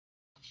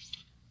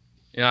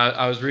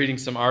I was reading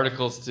some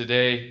articles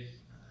today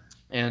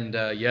and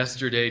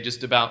yesterday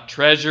just about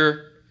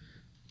treasure.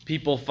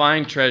 People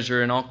find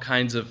treasure in all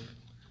kinds of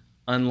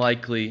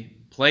unlikely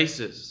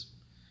places.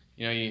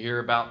 You hear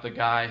about the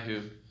guy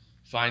who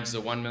finds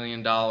the $1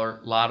 million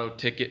lotto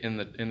ticket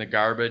in the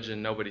garbage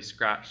and nobody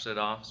scratched it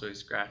off, so he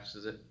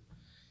scratches it,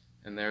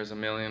 and there's $1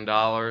 million.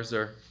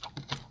 Or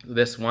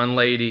this one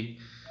lady,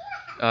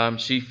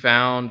 she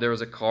found there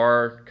was a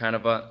car kind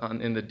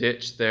of in the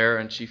ditch there,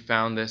 and she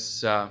found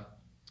this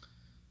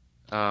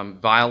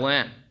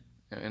violin.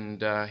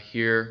 And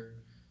here,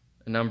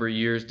 a number of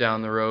years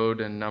down the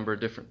road, and a number of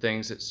different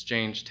things, it's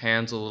changed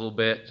hands a little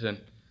bit,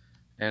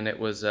 and it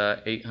was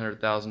a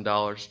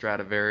 $800,000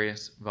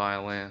 Stradivarius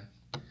violin,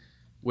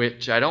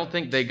 which I don't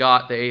think they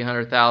got the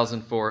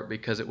 $800,000 for it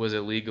because it was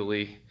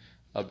illegally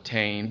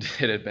obtained.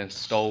 It had been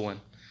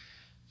stolen.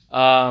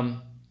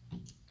 And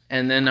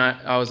then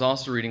I was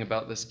also reading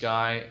about this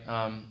guy.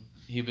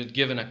 He was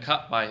given a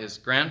cup by his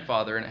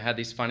grandfather, and it had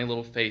these funny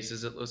little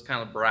faces. It was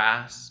kind of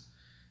brass,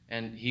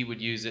 and he would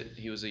use it.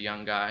 He was a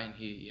young guy, and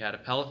he had a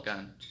pellet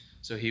gun,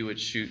 so he would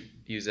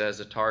use it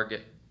as a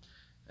target.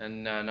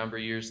 And a number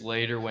of years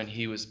later, when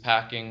he was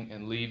packing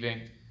and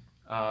leaving,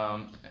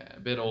 a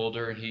bit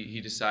older, and he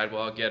decided,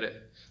 well, I'll get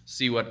it,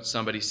 see what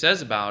somebody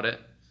says about it.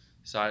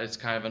 So it's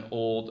kind of an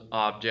old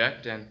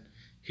object, and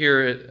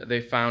here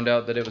they found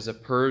out that it was a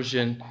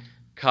Persian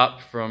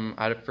cup from,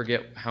 I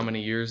forget how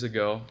many years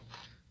ago,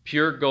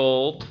 pure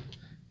gold,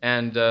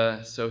 and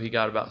so he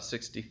got about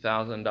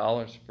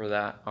 $60,000 for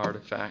that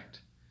artifact.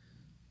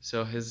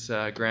 So his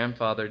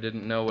grandfather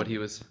didn't know what he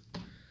was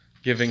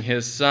giving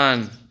his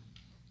son.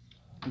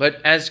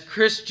 But as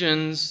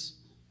Christians,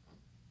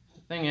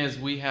 the thing is,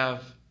 we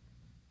have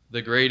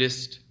the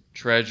greatest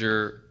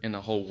treasure in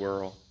the whole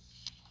world.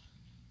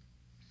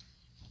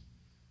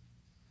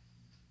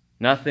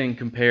 Nothing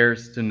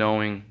compares to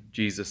knowing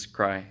Jesus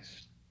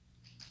Christ.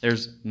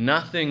 There's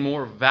nothing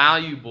more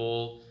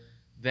valuable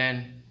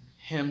than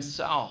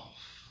Himself.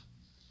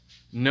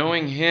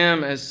 Knowing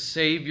Him as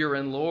Savior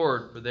and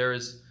Lord, for there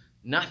is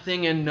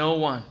nothing and no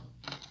one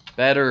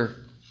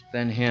better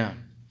than Him.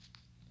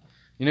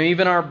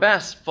 Even our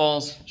best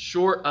falls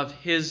short of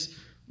His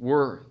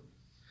worth.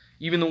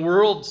 Even the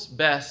world's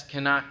best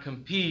cannot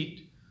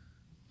compete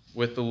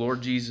with the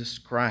Lord Jesus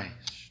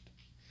Christ.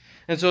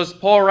 And so as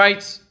Paul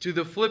writes to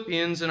the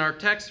Philippians in our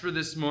text for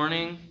this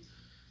morning,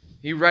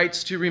 he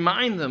writes to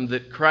remind them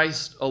that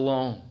Christ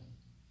alone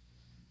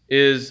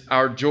is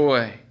our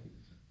joy.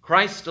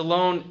 Christ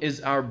alone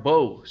is our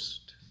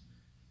boast,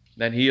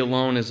 that He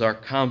alone is our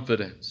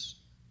confidence.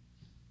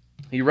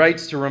 He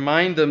writes to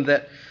remind them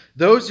that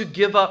those who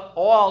give up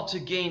all to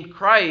gain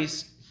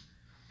Christ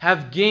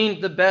have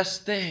gained the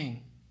best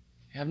thing,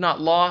 have not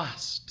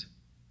lost.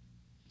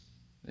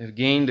 They have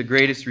gained the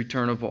greatest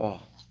return of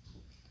all.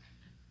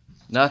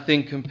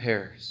 Nothing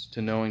compares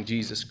to knowing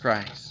Jesus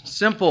Christ.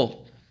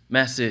 Simple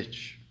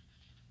message,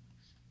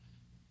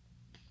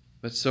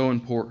 but so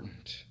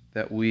important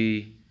that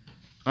we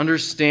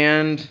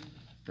understand,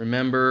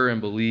 remember,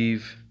 and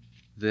believe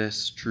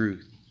this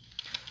truth.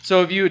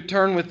 So if you would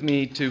turn with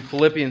me to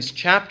Philippians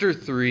chapter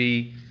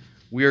 3,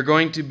 we are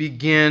going to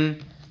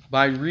begin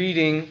by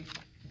reading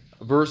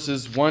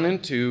verses 1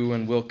 and 2,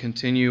 and we'll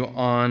continue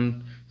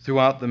on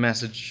throughout the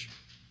message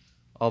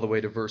all the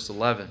way to verse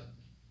 11.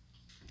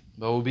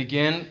 But we'll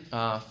begin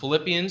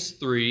Philippians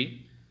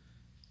 3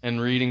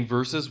 and reading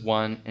verses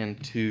 1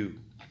 and 2.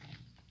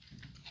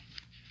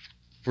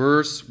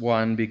 Verse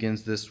 1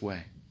 begins this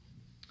way.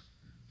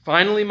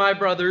 Finally, my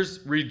brothers,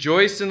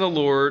 rejoice in the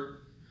Lord.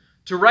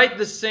 To write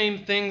the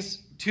same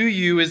things to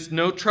you is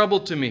no trouble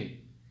to me,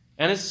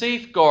 and a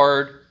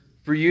safeguard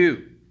for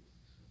you.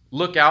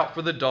 Look out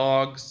for the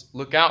dogs,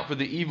 look out for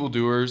the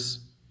evildoers,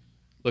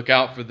 look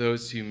out for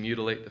those who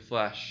mutilate the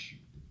flesh.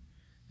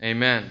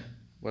 Amen.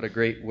 What a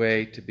great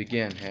way to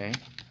begin, hey?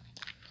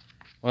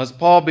 Well, as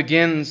Paul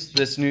begins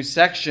this new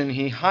section,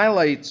 he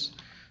highlights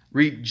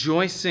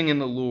rejoicing in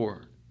the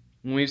Lord.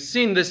 And we've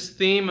seen this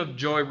theme of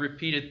joy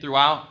repeated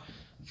throughout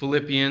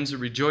Philippians,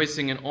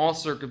 rejoicing in all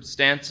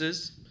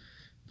circumstances.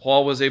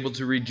 Paul was able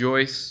to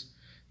rejoice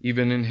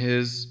even in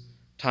his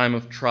time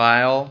of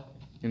trial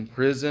in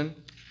prison.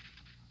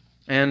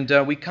 And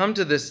we come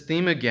to this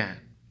theme again.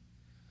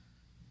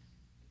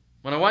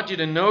 What I want you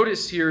to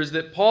notice here is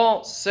that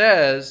Paul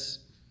says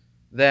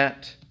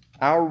that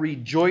our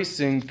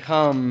rejoicing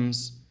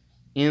comes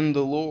in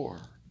the Lord.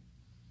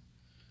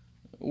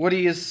 What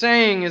he is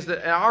saying is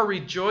that our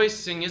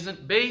rejoicing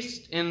isn't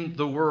based in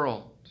the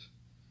world.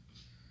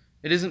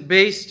 It isn't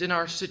based in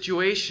our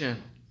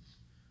situation.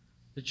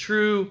 The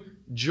true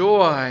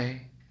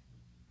joy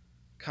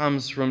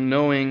comes from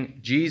knowing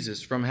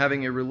Jesus, from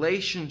having a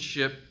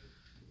relationship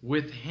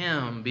with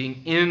Him,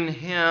 being in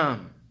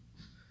Him.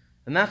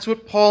 And that's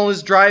what Paul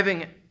is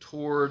driving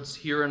towards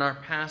here in our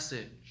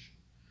passage.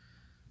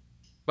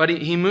 But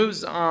he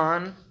moves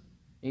on.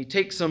 He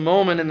takes a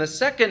moment in the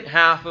second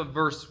half of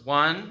verse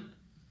 1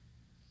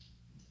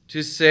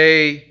 to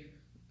say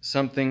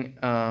something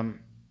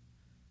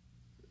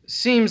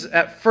seems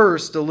at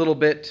first a little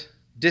bit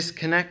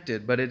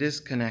disconnected, but it is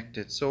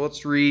connected. So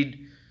let's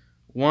read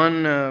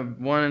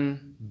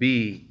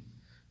 1b.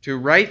 To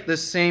write the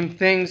same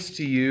things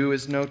to you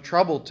is no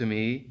trouble to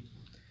me,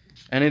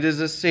 and it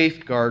is a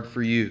safeguard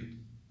for you.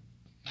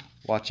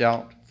 Watch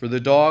out for the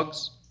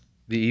dogs,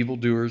 the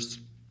evildoers,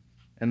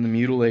 and the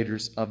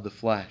mutilators of the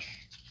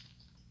flesh.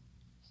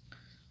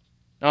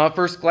 Now, at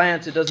first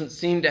glance, it doesn't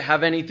seem to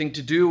have anything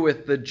to do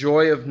with the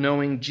joy of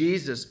knowing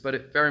Jesus, but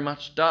it very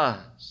much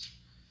does.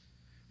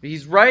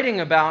 He's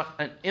writing about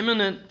an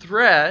imminent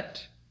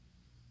threat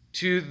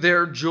to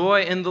their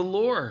joy in the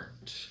Lord.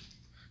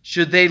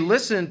 Should they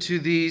listen to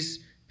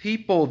these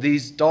people,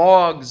 these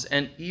dogs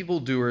and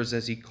evildoers,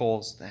 as he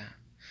calls them?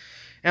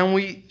 And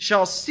we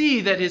shall see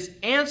that his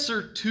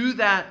answer to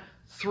that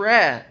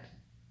threat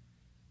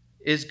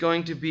is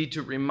going to be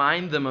to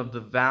remind them of the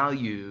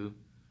value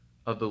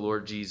of the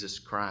Lord Jesus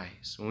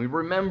Christ. When we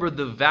remember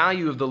the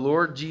value of the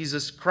Lord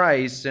Jesus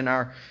Christ and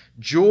our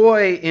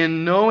joy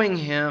in knowing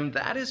him,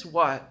 that is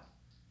what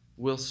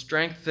will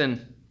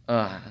strengthen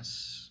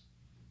us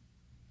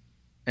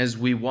as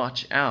we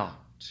watch out.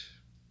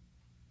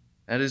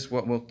 That is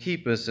what will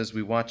keep us as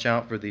we watch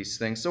out for these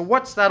things. So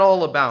what's that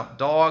all about?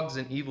 Dogs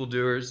and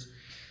evildoers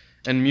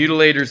and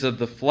mutilators of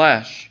the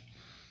flesh.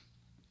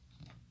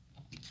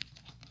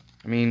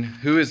 I mean,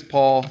 who is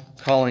Paul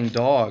calling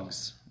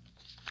dogs?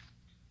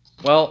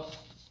 Well,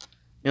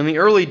 in the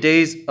early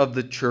days of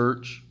the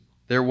church,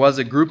 there was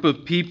a group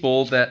of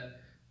people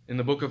that in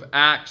the book of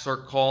Acts are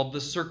called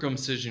the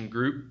circumcision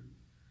group.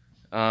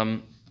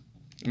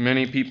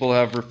 Many people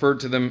have referred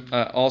to them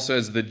also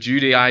as the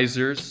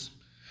Judaizers.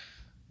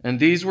 And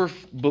these were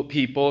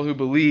people who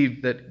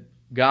believed that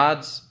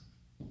God's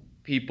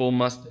people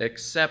must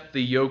accept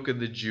the yoke of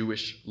the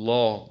Jewish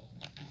law.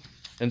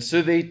 And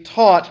so they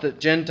taught that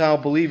Gentile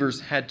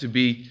believers had to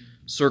be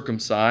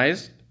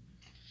circumcised,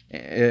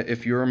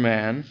 if you're a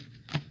man,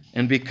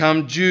 and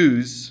become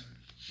Jews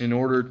in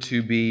order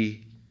to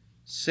be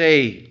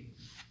saved.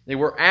 They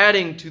were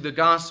adding to the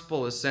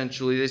gospel,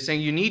 essentially. They're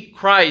saying you need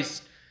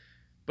Christ,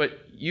 but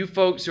you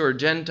folks who are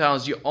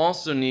Gentiles, you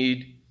also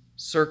need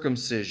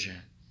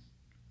circumcision.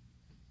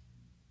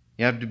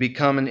 You have to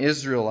become an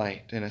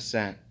Israelite in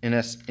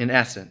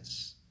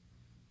essence.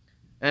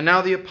 And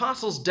now the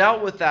apostles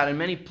dealt with that in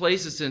many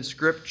places in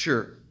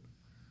Scripture.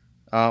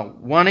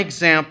 One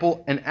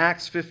example in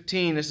Acts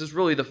 15, this is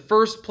really the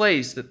first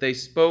place that they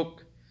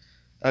spoke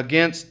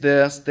against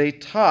this. They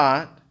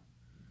taught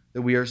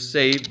that we are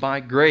saved by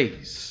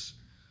grace.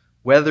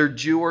 Whether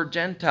Jew or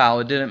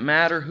Gentile, it didn't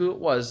matter who it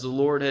was. The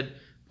Lord had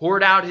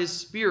poured out his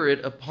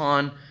Spirit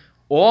upon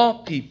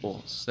all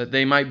peoples that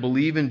they might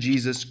believe in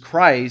Jesus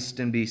Christ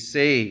and be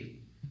saved.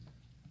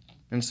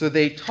 And so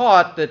they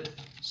taught that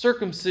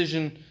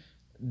circumcision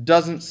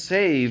doesn't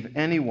save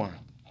anyone.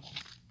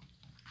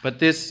 But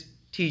this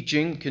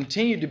teaching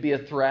continued to be a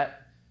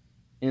threat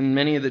in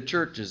many of the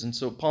churches. And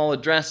so Paul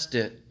addressed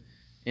it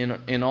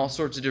in all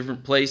sorts of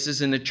different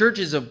places. In the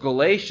churches of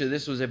Galatia,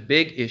 this was a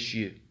big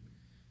issue.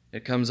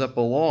 It comes up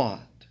a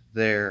lot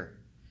there.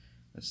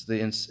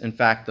 In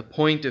fact, the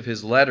point of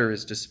his letter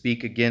is to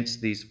speak against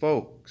these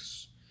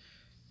folks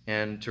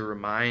and to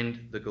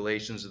remind the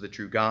Galatians of the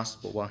true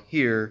gospel. Well,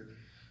 here,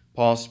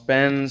 Paul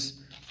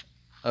spends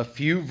a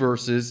few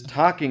verses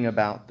talking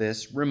about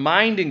this,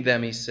 reminding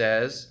them, he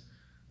says,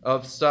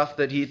 of stuff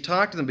that he had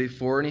talked to them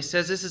before. And he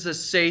says, this is a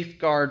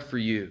safeguard for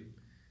you.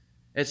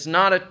 It's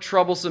not a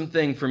troublesome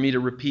thing for me to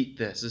repeat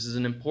this. This is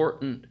an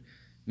important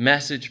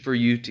message for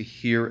you to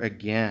hear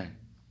again.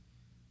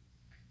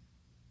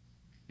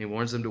 He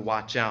warns them to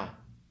watch out,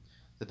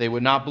 that they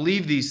would not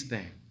believe these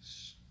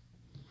things,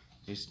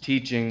 these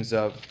teachings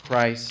of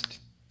Christ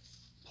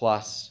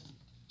plus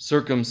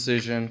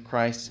circumcision,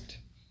 Christ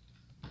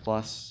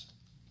plus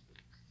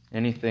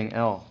anything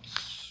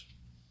else.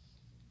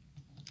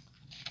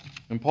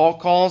 And Paul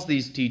calls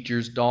these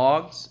teachers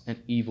dogs and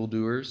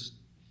evildoers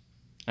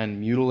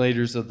and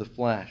mutilators of the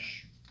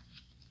flesh.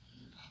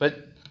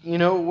 But,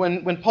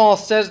 when Paul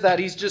says that,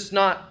 he's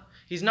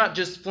not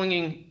just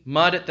flinging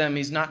mud at them.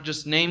 He's not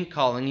just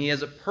name-calling. He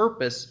has a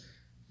purpose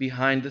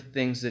behind the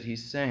things that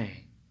he's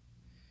saying.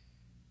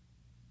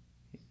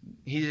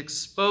 He's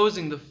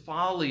exposing the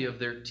folly of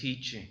their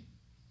teaching.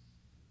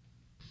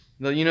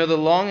 The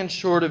long and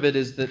short of it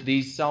is that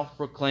these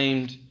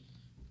self-proclaimed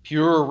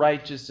pure,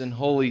 righteous, and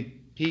holy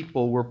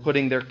people were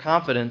putting their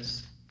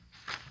confidence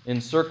in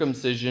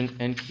circumcision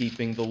and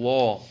keeping the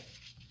law,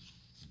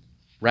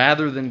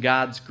 rather than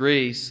God's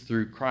grace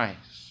through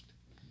Christ.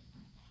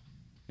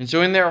 And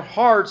so in their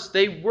hearts,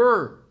 they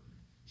were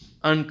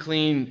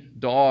unclean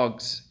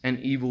dogs and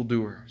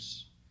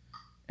evildoers.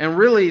 And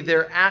really,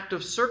 their act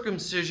of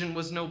circumcision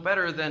was no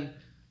better than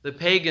the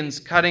pagans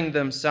cutting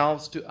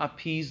themselves to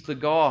appease the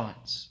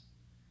gods.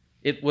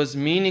 It was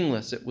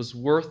meaningless. It was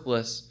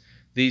worthless,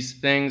 these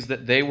things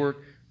that they were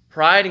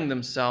priding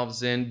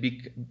themselves in,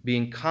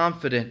 being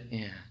confident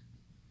in.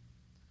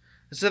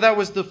 So that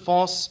was the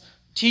false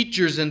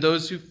teachers and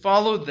those who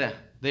followed them.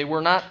 They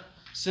were not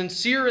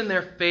sincere in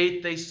their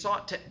faith. They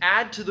sought to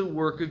add to the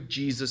work of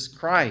Jesus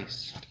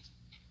Christ.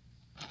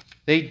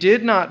 They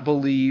did not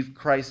believe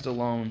Christ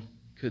alone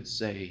could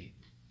save,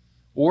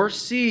 or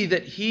see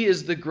that he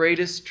is the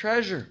greatest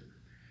treasure.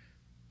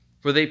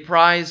 For they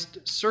prized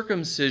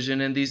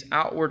circumcision and these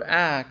outward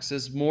acts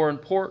as more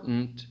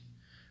important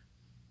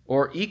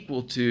or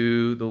equal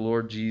to the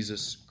Lord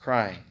Jesus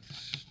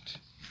Christ.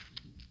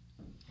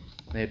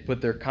 They had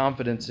put their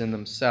confidence in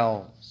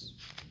themselves.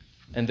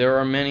 And there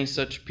are many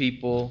such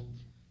people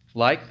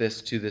like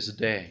this to this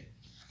day.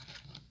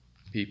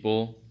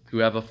 People who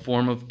have a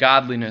form of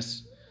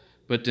godliness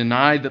but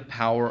deny the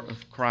power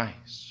of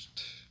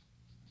Christ.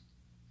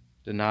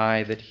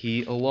 Deny that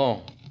he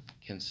alone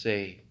can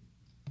save.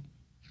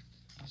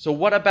 So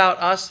what about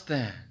us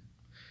then?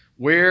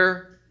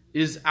 Where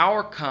is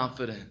our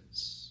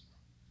confidence?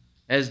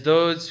 As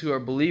those who are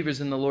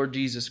believers in the Lord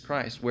Jesus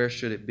Christ, where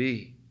should it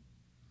be?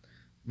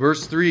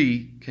 Verse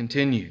 3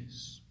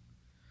 continues.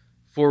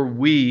 For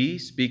we,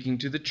 speaking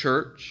to the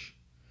church,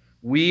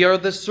 we are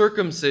the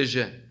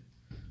circumcision,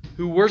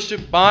 who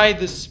worship by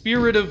the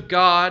Spirit of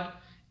God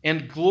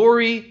and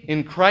glory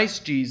in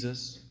Christ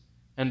Jesus,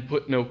 and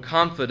put no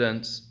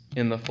confidence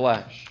in the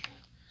flesh.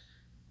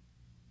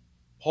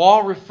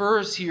 Paul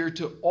refers here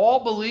to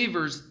all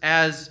believers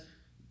as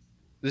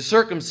the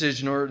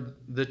circumcision, or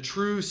the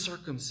true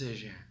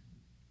circumcision.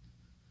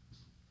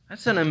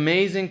 That's an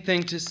amazing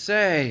thing to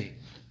say,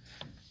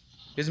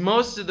 because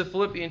most of the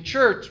Philippian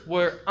church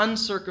were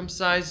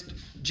uncircumcised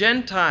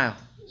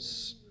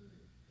Gentiles.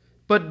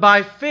 But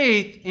by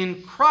faith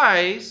in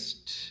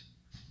Christ,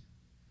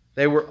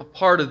 they were a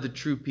part of the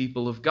true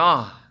people of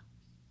God.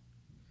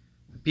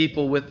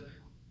 People with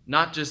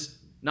not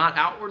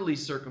outwardly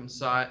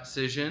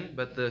circumcision,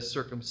 but the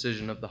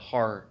circumcision of the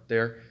heart.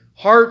 Their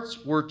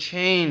hearts were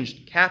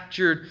changed,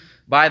 captured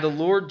by the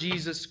Lord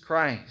Jesus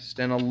Christ,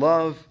 and a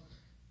love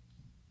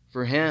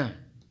for him,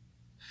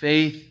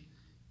 faith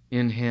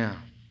in him.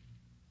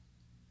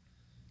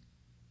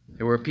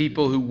 There were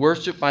people who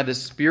worship by the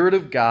Spirit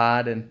of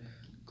God and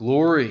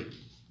glory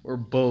or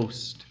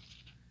boast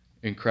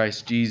in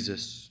Christ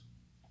Jesus.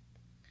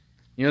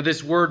 You know,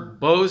 this word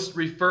boast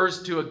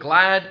refers to a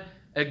glad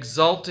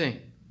exulting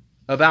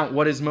about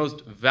what is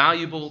most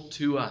valuable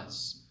to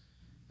us.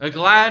 A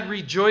glad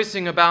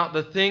rejoicing about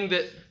the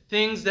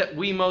things that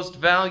we most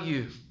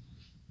value.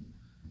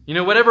 You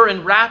know, whatever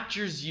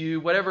enraptures you,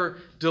 whatever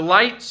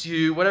delights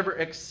you, whatever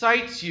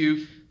excites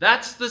you,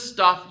 that's the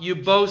stuff you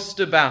boast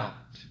about.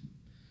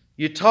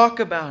 You talk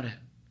about it.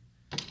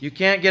 You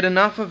can't get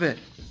enough of it.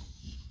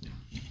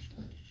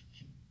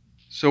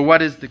 So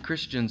what is the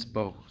Christian's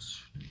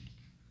boast?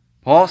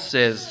 Paul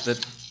says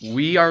that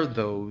we are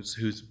those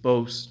whose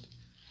boast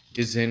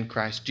is in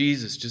Christ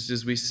Jesus, just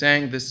as we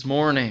sang this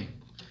morning,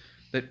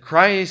 that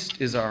Christ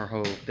is our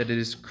hope, that it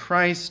is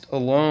Christ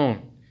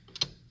alone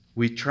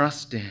we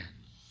trust in.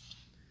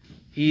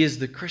 He is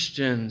the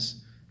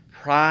Christian's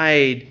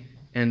pride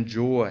and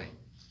joy.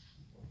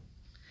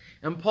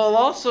 And Paul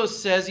also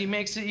says, he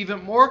makes it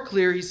even more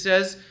clear, he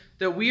says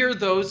that we are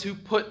those who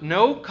put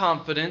no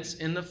confidence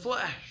in the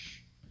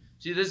flesh.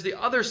 See, there's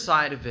the other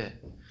side of it.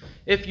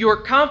 If your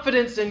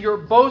confidence and your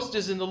boast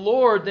is in the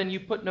Lord, then you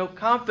put no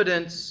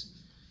confidence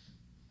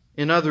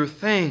in other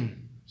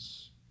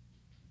things.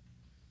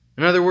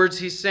 In other words,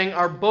 he's saying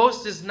our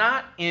boast is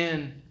not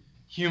in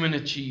human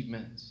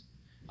achievements.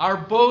 Our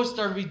boast,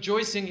 our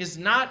rejoicing is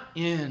not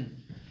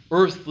in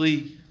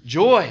earthly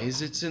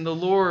joys. It's in the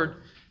Lord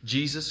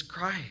Jesus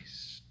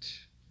Christ.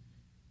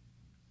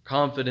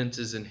 Confidence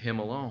is in him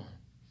alone.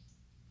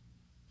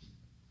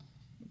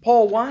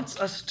 Paul wants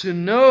us to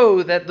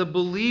know that the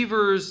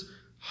believer's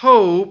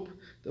hope,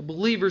 the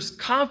believer's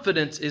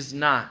confidence is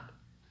not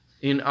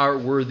in our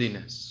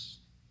worthiness.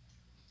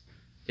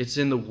 It's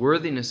in the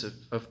worthiness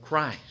of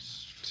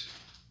Christ.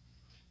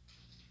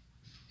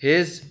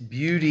 His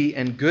beauty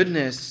and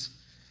goodness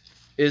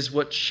is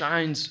what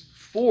shines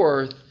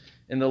forth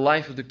in the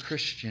life of the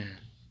Christian,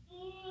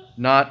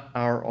 not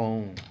our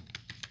own.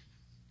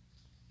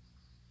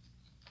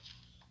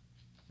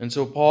 And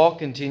so Paul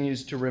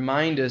continues to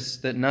remind us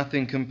that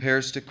nothing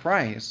compares to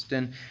Christ.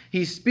 And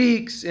he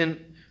speaks in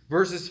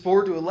verses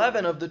 4 to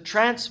 11 of the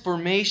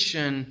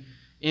transformation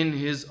in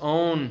his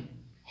own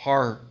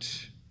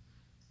heart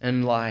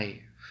and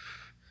life.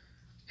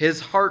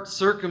 His heart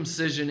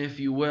circumcision, if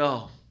you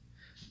will.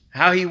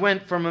 How he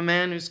went from a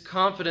man whose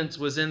confidence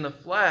was in the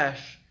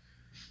flesh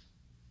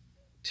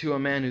to a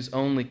man whose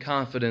only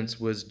confidence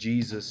was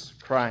Jesus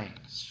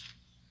Christ.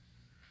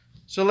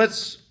 So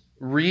let's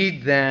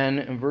read then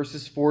in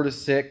verses 4 to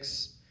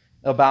 6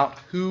 about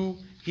who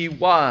he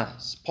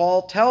was.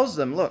 Paul tells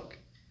them, look,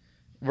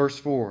 verse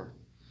 4,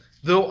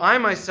 though I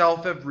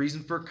myself have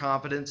reason for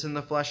confidence in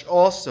the flesh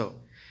also.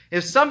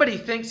 If somebody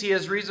thinks he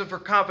has reason for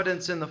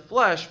confidence in the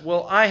flesh,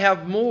 well, I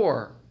have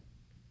more.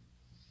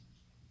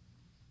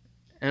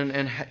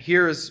 And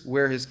here is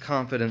where his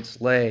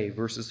confidence lay,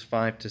 verses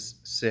 5 to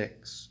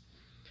 6.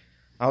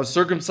 I was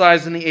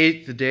circumcised in the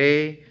 8th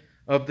day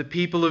of the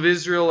people of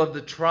Israel, of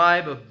the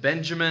tribe of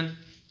Benjamin,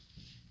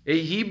 a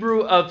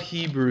Hebrew of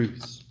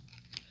Hebrews.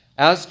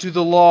 As to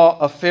the law,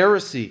 a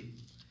Pharisee.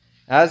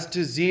 As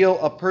to zeal,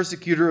 a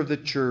persecutor of the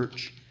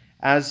church.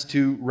 As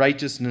to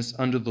righteousness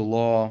under the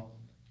law,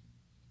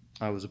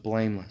 I was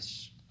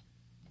blameless.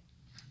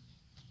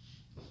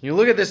 You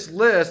look at this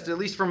list, at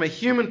least from a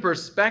human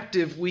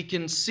perspective, we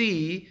can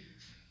see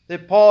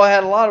that Paul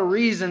had a lot of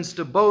reasons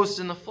to boast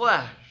in the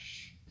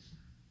flesh,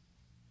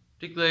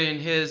 particularly in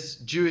his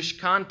Jewish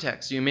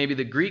context. Maybe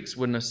the Greeks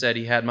wouldn't have said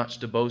he had much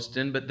to boast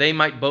in, but they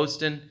might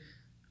boast in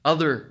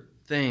other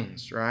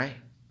things, right?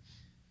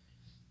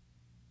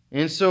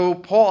 And so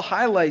Paul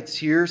highlights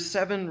here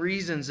 7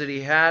 reasons that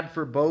he had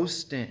for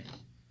boasting.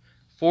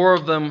 4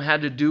 of them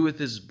had to do with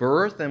his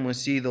birth, and we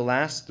see the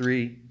last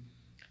 3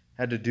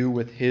 had to do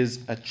with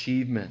his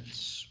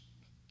achievements.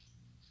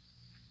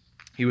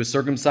 He was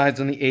circumcised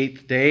on the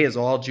 8th day, as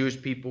all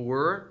Jewish people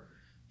were.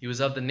 He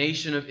was of the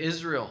nation of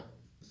Israel.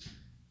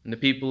 And the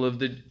people of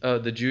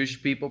the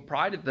Jewish people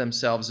prided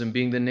themselves in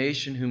being the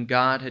nation whom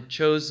God had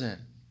chosen.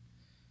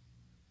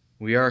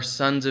 We are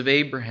sons of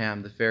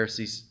Abraham, the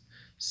Pharisees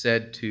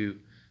said to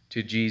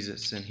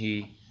Jesus, and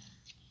he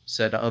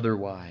said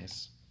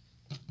otherwise.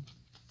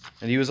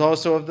 And he was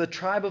also of the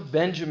tribe of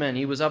Benjamin.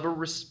 He was of a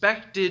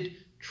respected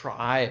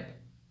tribe.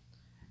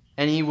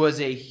 And he was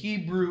a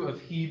Hebrew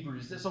of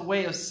Hebrews. That's a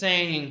way of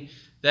saying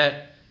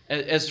that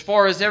as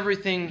far as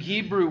everything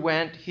Hebrew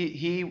went,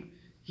 he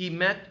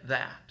met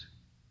that.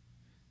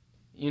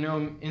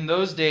 In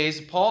those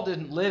days, Paul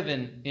didn't live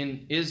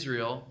in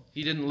Israel.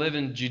 He didn't live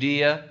in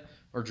Judea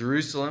or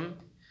Jerusalem.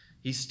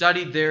 He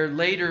studied there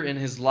later in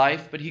his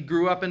life, but he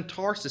grew up in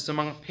Tarsus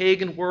among a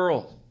pagan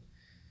world.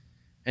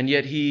 And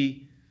yet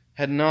he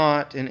had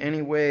not in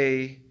any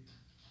way,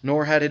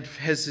 nor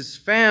has his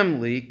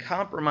family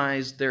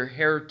compromised their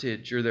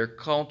heritage or their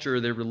culture or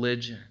their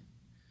religion.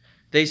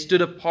 They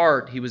stood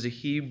apart. He was a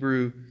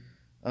Hebrew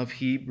of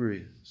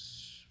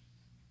Hebrews.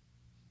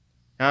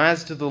 Now,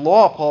 as to the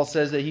law, Paul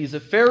says that he's a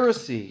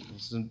Pharisee.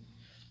 This is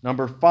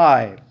number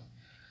 5.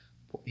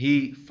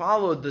 He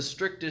followed the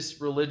strictest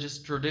religious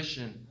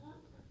tradition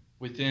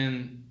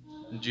within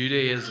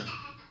Judaism.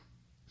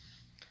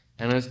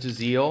 And as to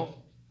zeal,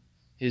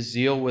 his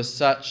zeal was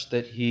such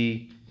that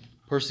he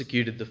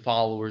persecuted the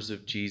followers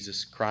of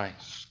Jesus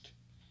Christ.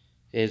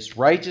 His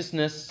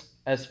righteousness,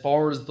 as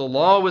far as the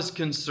law was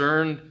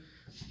concerned,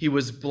 he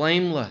was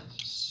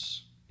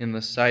blameless in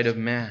the sight of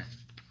man.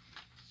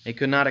 They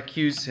could not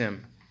accuse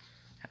him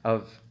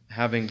of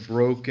having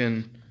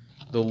broken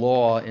the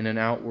law in an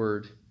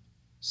outward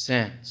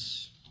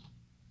sense.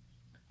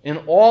 In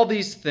all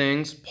these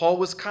things, Paul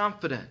was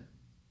confident.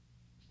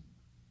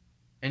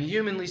 And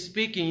humanly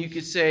speaking, you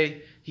could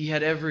say he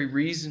had every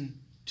reason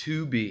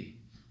to be.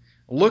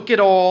 Look at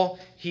all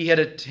he had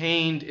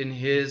attained in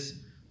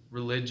his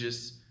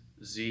religious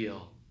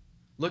zeal.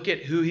 Look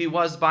at who he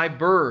was by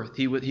birth.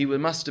 He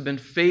must have been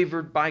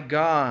favored by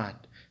God,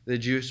 the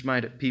Jewish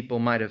people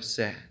might have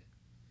said.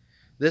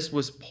 This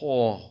was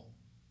Paul,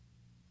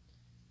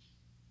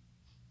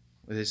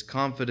 with his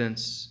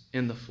confidence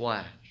in the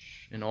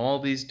flesh, in all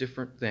these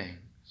different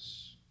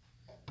things.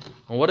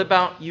 And what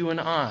about you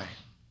and I?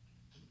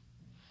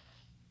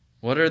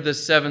 What are the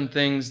 7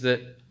 things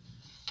that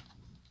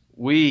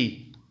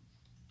we,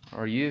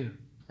 or you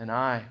and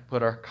I,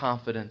 put our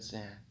confidence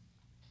in?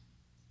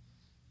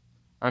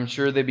 I'm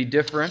sure they'd be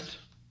different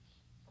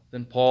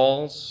than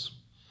Paul's.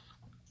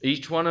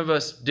 Each one of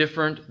us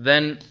different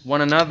than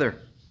one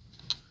another.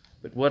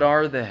 But what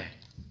are they?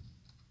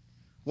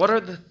 What are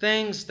the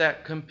things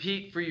that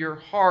compete for your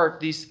heart,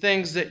 these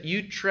things that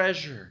you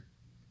treasure?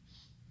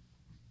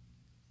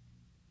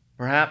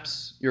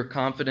 Perhaps your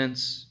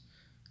confidence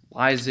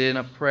lies in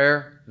a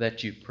prayer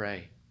that you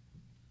pray.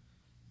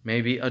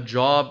 Maybe a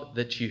job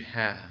that you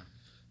have.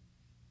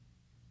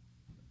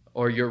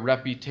 Or your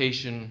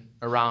reputation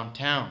around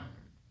town.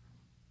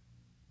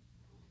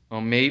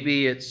 Or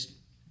maybe it's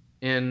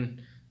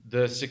in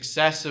the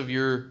success of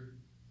your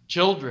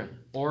children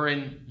or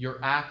in your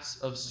acts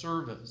of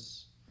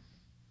service.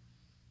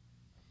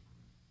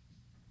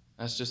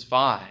 That's just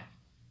 5.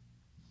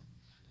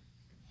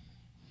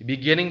 You're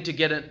beginning to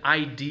get an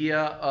idea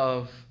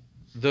of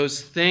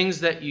those things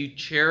that you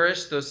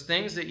cherish, those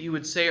things that you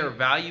would say are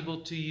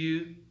valuable to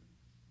you.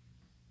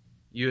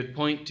 You would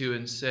point to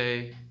and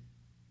say,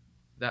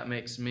 that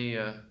makes me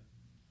a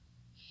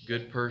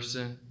good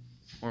person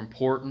or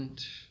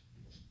important.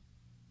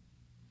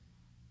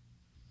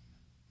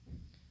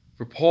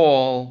 For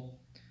Paul,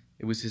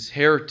 it was his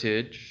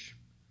heritage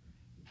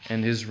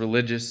and his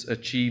religious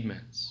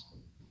achievements.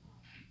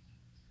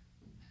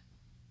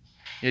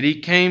 Yet he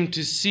came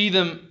to see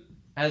them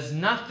as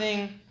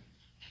nothing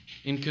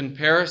in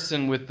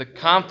comparison with the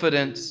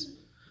confidence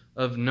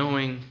of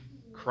knowing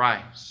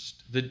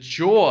Christ, the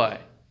joy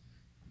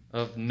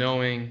of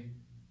knowing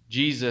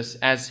Jesus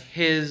as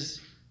his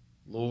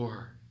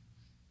Lord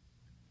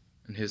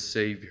and his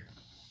Savior.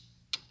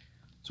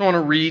 So I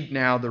want to read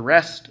now the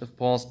rest of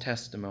Paul's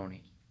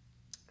testimony,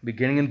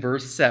 beginning in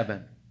verse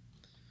 7.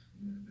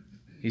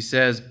 He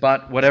says,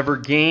 "But whatever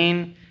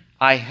gain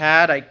I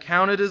had, I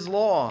counted as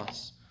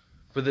loss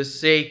for the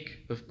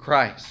sake of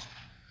Christ.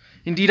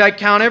 Indeed, I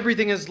count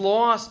everything as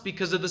loss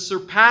because of the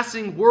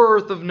surpassing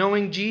worth of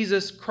knowing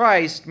Jesus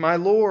Christ, my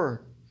Lord.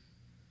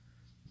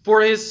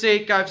 For his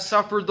sake I've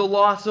suffered the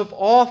loss of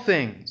all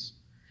things.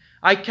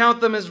 I count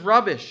them as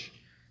rubbish,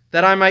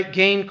 that I might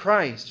gain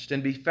Christ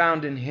and be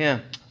found in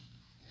him,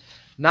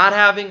 not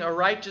having a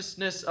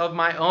righteousness of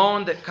my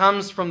own that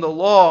comes from the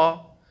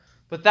law,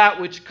 but that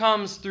which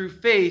comes through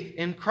faith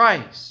in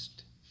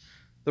Christ,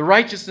 the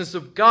righteousness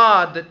of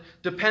God that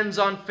depends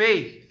on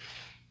faith,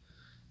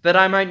 that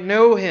I might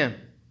know him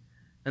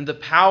and the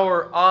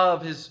power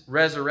of his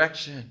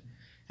resurrection,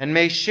 and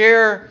may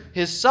share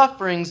his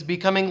sufferings,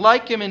 becoming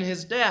like him in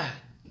his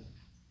death,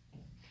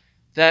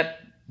 that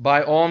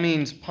by all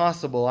means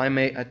possible I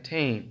may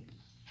attain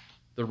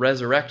the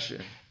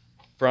resurrection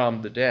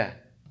from the dead.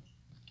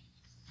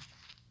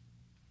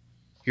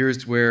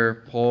 Here's where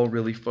Paul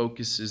really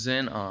focuses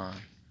in on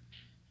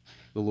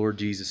the Lord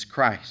Jesus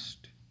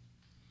Christ.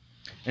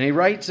 And he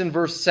writes in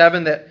verse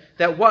 7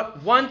 that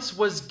what once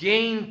was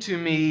gain to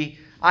me,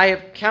 I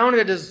have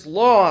counted as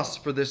loss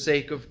for the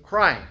sake of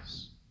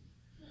Christ.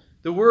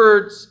 The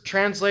words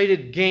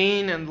translated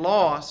gain and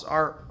loss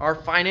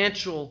are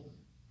financial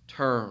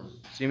terms.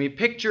 You may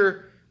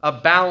picture a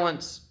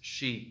balance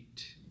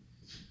sheet.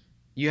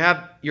 You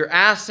have your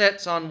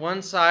assets on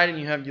one side and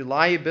you have your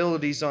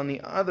liabilities on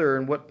the other.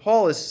 And what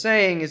Paul is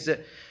saying is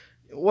that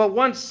what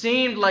once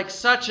seemed like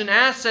such an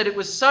asset, it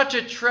was such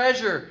a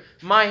treasure,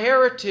 my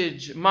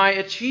heritage, my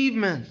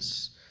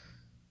achievements.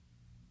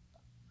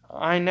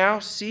 I now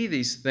see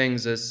these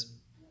things as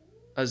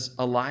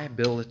a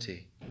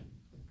liability.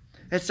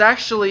 It's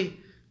actually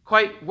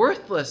quite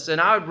worthless,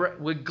 and I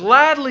would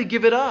gladly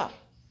give it up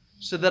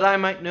so that I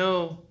might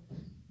know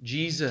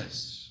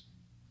Jesus.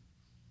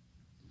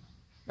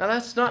 Now,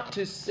 that's not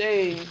to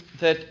say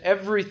that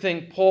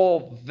everything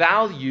Paul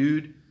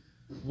valued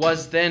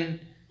was then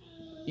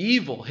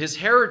evil. His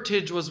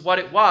heritage was what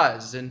it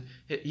was, and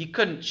he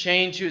couldn't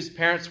change who his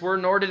parents were,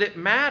 nor did it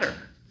matter.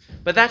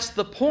 But that's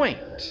the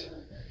point,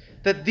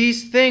 that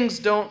these things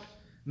don't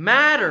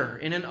matter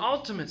in an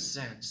ultimate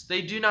sense.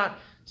 They do not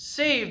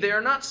save. They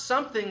are not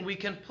something we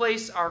can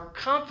place our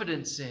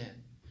confidence in,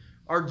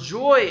 our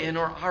joy in,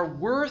 or our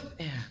worth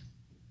in.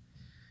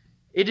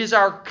 It is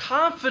our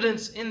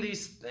confidence in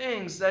these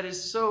things that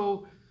is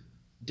so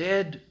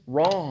dead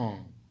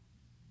wrong.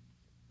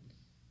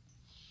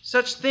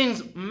 Such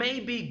things may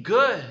be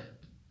good,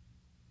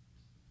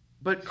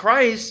 but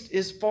Christ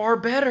is far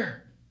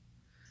better.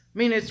 I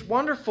mean, it's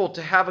wonderful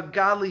to have a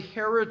godly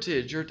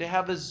heritage or to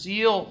have a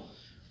zeal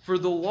for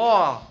the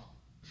law,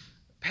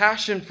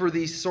 passion for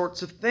these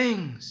sorts of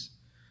things.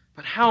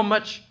 But how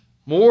much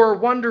more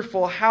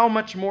wonderful, how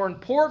much more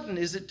important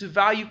is it to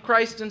value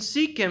Christ and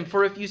seek him?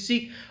 For if you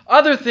seek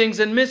other things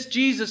and miss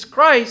Jesus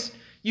Christ,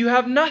 you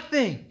have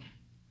nothing.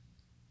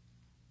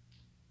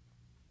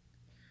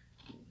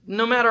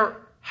 No matter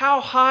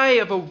how high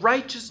of a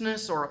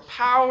righteousness or a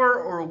power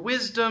or a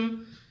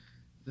wisdom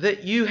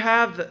that you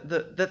have,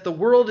 that the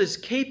world is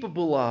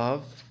capable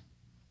of,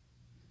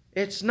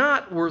 it's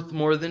not worth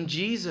more than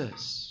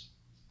Jesus.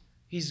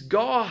 He's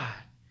God.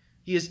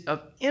 He is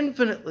of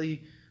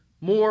infinitely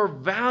more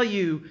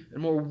value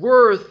and more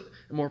worth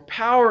and more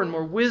power and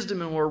more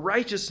wisdom and more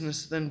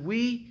righteousness than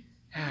we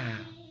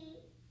have.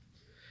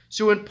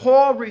 So when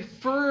Paul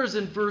refers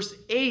in verse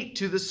 8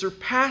 to the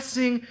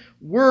surpassing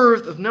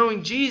worth of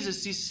knowing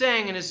Jesus, he's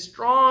saying in his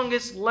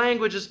strongest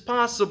language as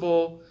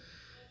possible,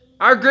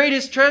 our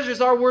greatest treasures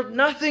are worth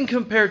nothing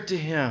compared to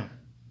him.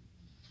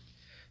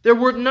 They're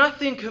worth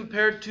nothing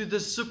compared to the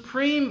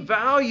supreme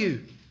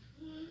value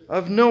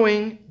of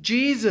knowing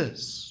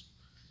Jesus.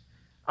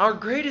 Our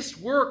greatest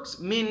works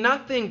mean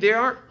nothing. They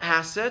aren't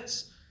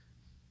assets.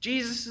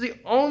 Jesus is the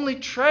only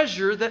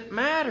treasure that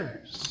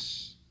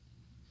matters.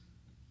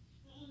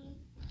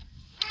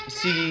 You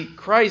see,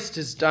 Christ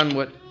has done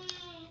what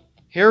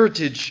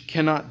heritage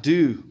cannot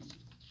do.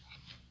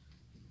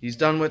 He's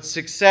done what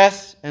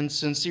success and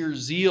sincere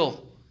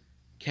zeal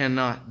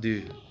cannot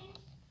do.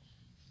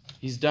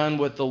 He's done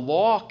what the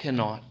law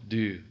cannot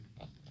do.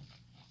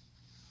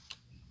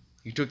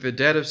 He took the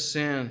debt of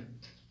sin.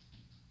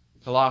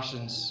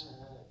 Colossians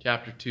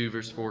chapter 2,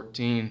 verse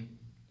 14.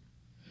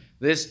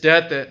 This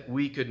debt that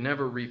we could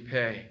never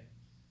repay.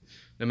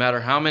 No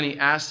matter how many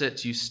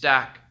assets you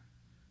stack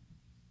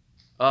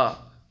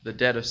up, the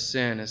debt of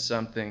sin is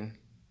something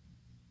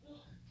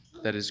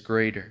that is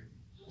greater.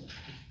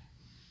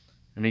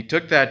 And he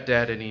took that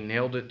debt and he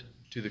nailed it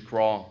to the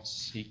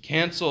cross. He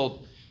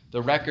canceled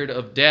the record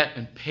of debt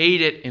and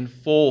paid it in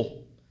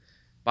full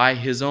by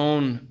his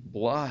own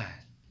blood.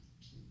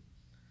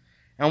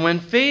 And when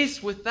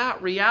faced with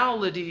that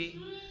reality,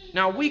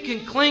 now we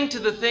can cling to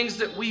the things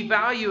that we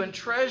value and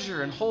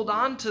treasure and hold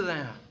on to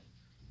them,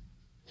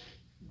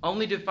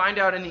 only to find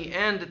out in the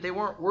end that they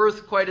weren't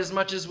worth quite as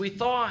much as we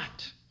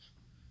thought.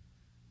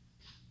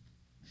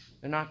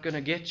 They're not going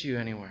to get you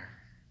anywhere.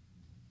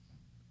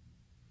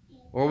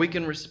 Or we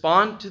can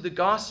respond to the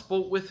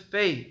gospel with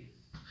faith,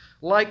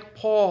 like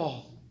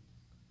Paul,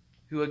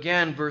 who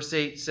again, verse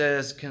 8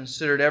 says,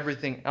 considered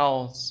everything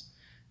else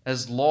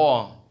as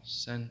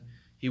loss, and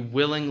he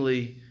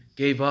willingly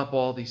gave up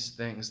all these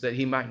things that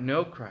he might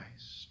know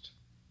Christ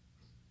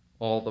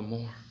all the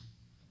more.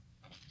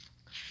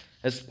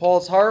 As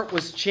Paul's heart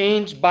was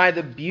changed by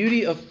the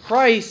beauty of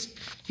Christ,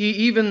 he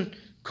even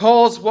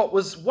calls what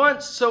was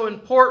once so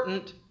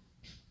important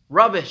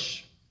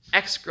rubbish,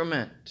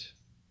 excrement.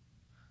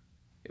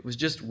 It was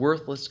just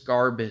worthless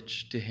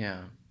garbage to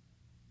him.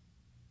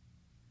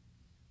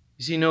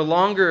 You see, no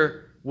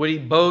longer would he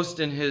boast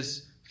in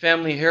his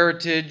family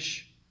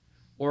heritage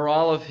or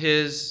all of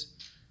his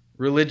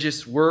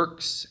religious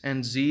works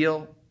and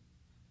zeal,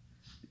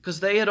 because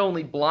they had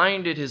only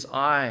blinded his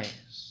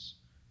eyes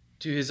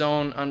to his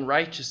own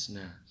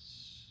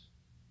unrighteousness.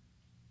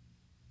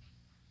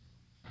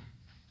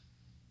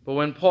 But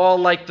when Paul,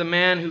 like the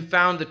man who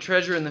found the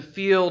treasure in the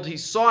field, he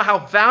saw how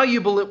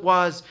valuable it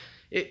was.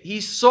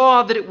 He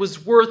saw that it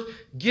was worth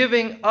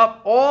giving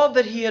up all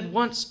that he had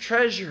once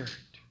treasured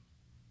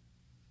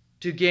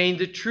to gain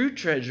the true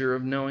treasure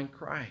of knowing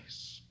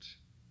Christ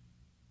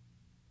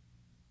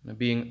and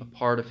being a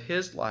part of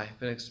his life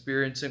and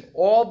experiencing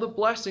all the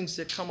blessings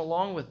that come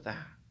along with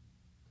that.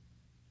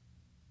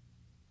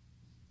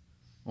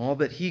 All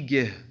that he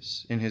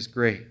gives in his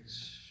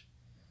grace.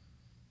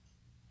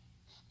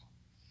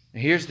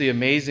 And here's the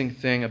amazing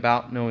thing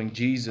about knowing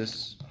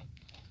Jesus.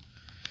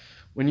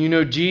 When you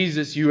know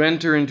Jesus, you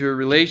enter into a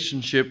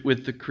relationship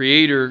with the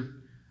Creator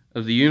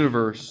of the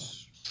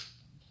universe.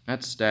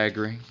 That's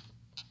staggering.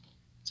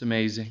 It's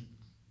amazing.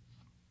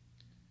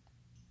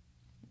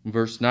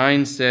 Verse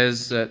 9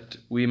 says that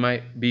we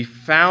might be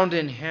found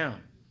in Him,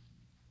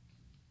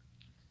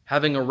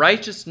 having a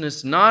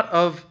righteousness not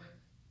of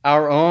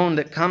our own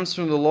that comes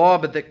from the law,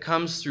 but that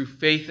comes through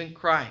faith in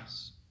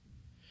Christ.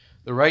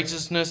 The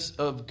righteousness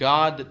of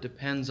God that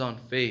depends on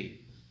faith.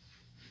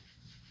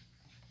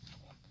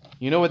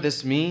 You know what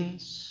this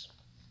means?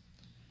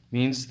 It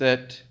means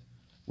that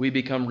we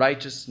become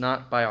righteous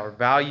not by our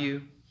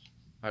value,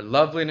 our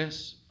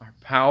loveliness, our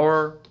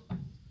power,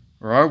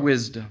 or our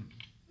wisdom,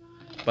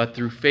 but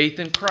through faith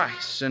in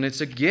Christ. And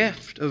it's a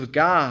gift of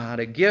God,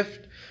 a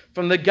gift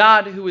from the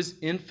God who is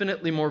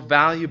infinitely more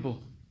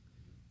valuable,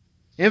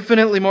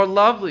 infinitely more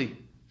lovely,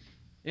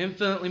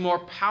 infinitely more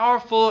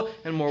powerful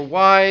and more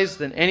wise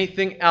than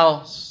anything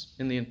else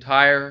in the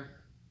entire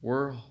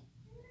world.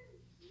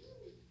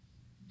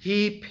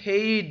 He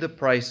paid the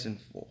price in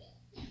full,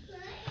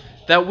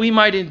 that we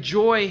might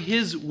enjoy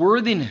His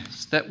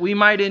worthiness, that we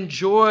might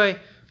enjoy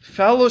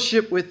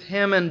fellowship with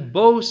Him and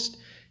boast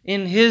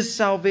in His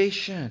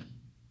salvation.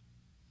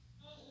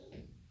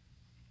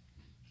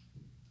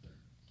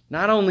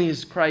 Not only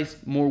is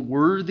Christ more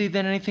worthy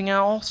than anything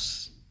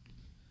else,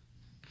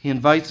 He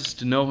invites us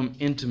to know Him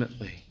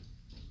intimately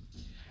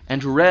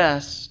and to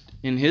rest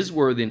in His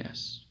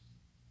worthiness,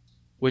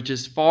 which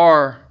is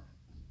far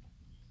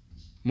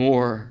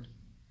more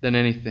than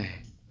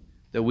anything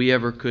that we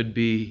ever could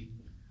be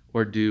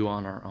or do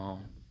on our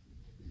own.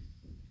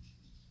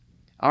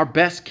 Our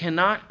best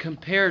cannot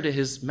compare to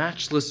His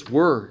matchless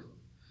word,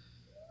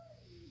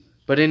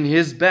 but in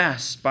His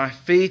best, by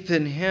faith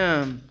in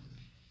Him,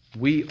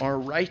 we are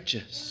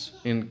righteous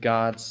in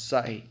God's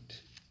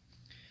sight.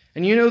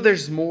 And you know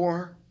there's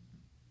more.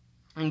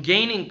 In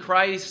gaining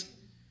Christ,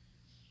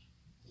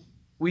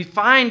 we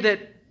find that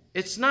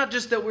it's not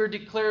just that we're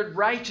declared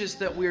righteous,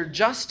 that we're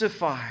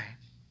justified.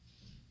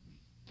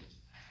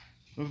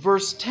 In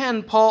verse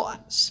 10, Paul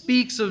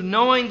speaks of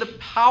knowing the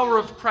power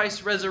of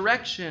Christ's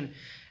resurrection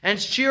and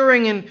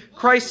sharing in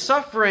Christ's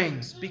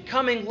sufferings,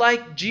 becoming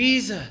like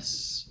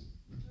Jesus.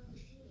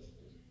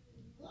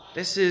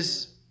 This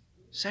is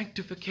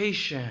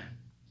sanctification.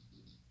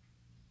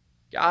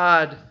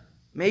 God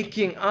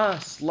making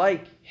us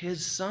like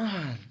His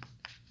Son.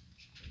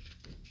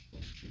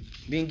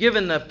 Being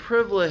given the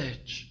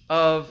privilege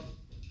of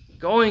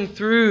going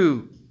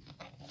through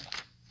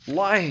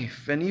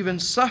life and even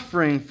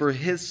suffering for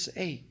His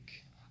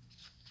sake,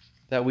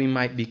 that we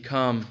might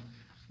become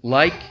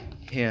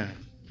like Him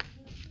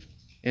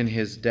in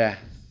His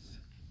death.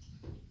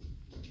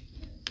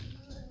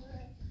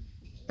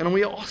 And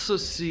we also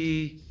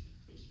see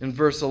in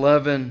verse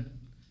 11,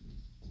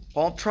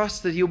 Paul trusts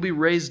that He'll be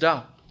raised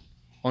up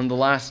on the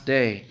last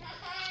day.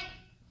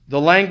 The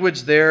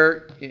language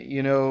there,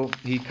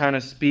 he kind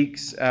of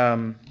speaks,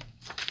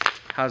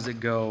 how's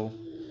it go?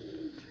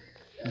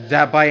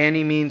 That by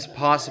any means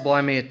possible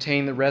I may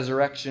attain the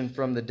resurrection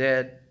from the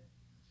dead.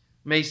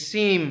 May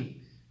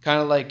seem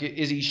kind of like,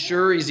 is he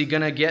sure? Is he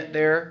going to get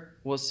there?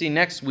 We'll see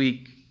next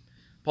week.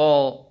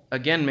 Paul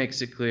again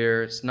makes it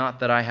clear, it's not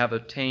that I have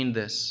obtained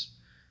this,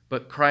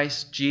 but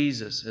Christ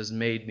Jesus has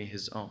made me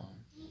His own.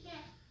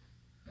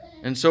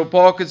 And so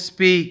Paul could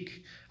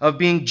speak of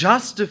being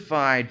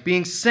justified,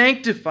 being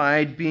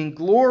sanctified, being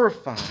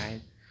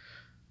glorified,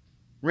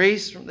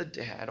 raised from the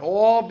dead,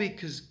 all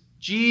because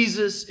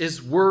Jesus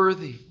is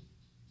worthy.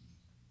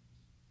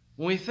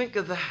 When we think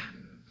of that,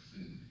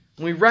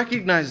 when we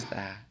recognize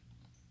that,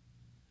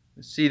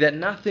 we see that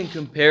nothing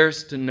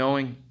compares to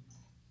knowing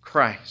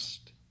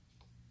Christ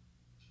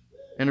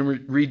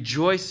and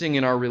rejoicing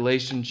in our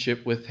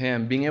relationship with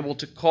Him, being able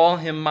to call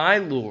Him my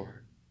Lord,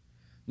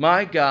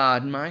 my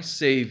God, my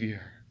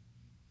Savior,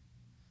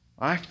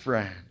 my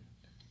friend.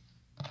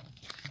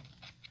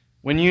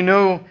 When you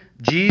know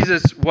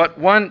Jesus, what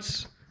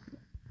once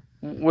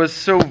was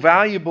so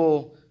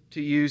valuable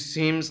to you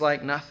seems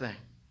like nothing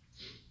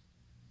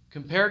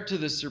compared to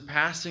the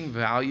surpassing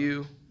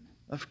value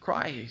of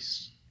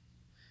Christ.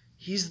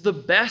 He's the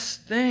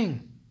best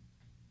thing.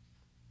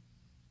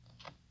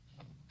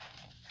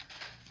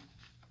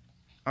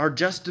 Our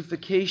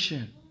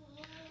justification,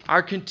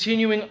 our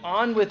continuing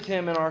on with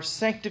Him, and our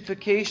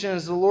sanctification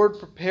as the Lord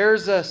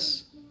prepares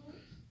us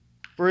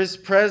for His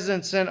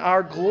presence, and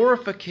our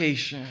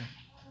glorification,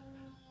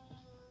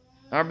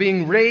 our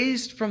being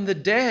raised from the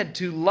dead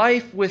to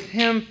life with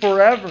Him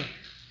forever.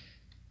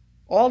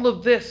 All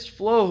of this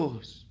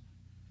flows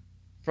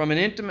from an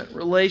intimate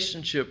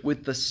relationship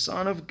with the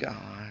Son of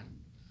God,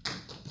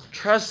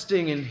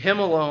 trusting in Him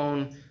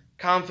alone,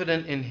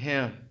 confident in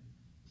Him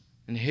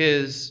and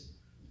His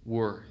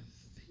worth.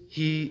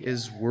 He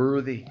is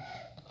worthy.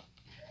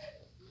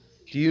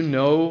 Do you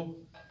know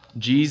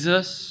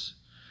Jesus?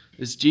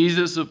 Is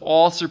Jesus of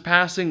all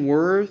surpassing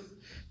worth?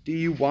 Do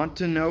you want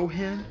to know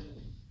Him?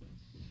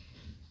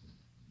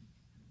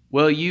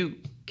 Will you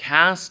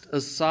cast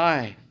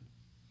aside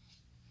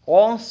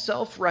all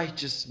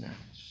self-righteousness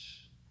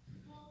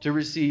to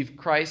receive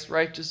Christ's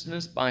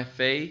righteousness by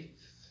faith?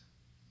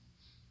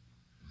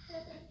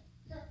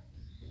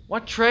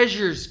 What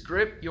treasures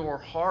grip your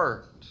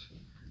heart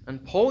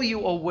and pull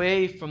you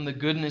away from the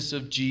goodness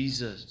of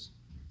Jesus?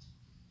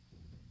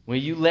 Will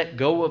you let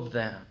go of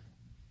them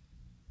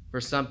for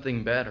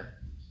something better,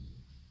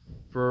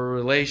 for a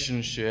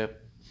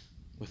relationship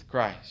with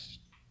Christ?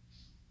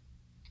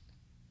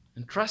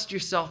 And trust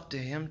yourself to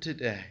Him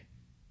today.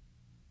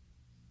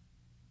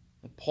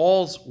 That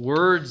Paul's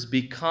words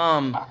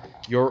become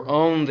your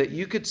own, that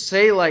you could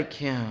say like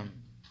him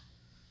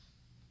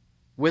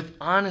with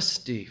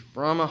honesty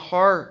from a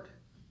heart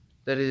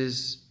that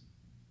is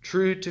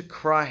true to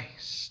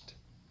Christ.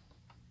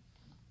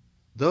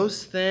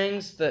 Those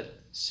things that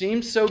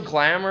seem so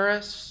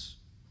glamorous,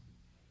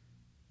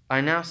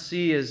 I now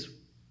see as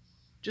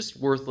just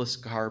worthless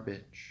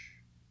garbage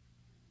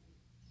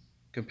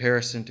in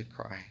comparison to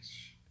Christ.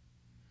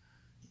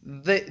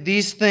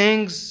 These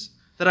things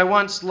that I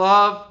once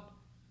loved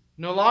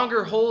no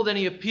longer hold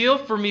any appeal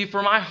for me,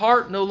 for my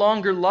heart no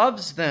longer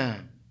loves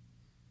them.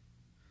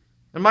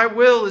 And my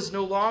will is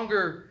no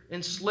longer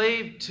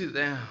enslaved to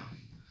them.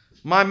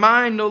 My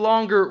mind no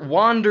longer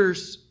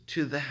wanders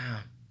to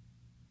them.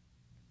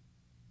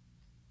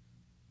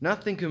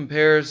 Nothing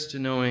compares to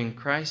knowing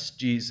Christ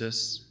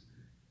Jesus,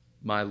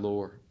 my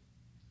Lord.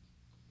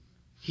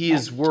 He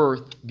is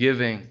worth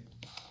giving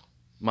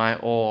my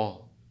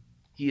all.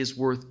 He is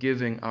worth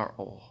giving our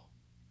all.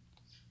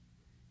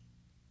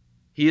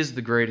 He is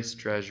the greatest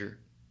treasure,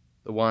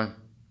 the one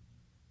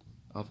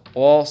of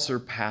all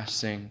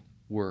surpassing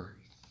worth.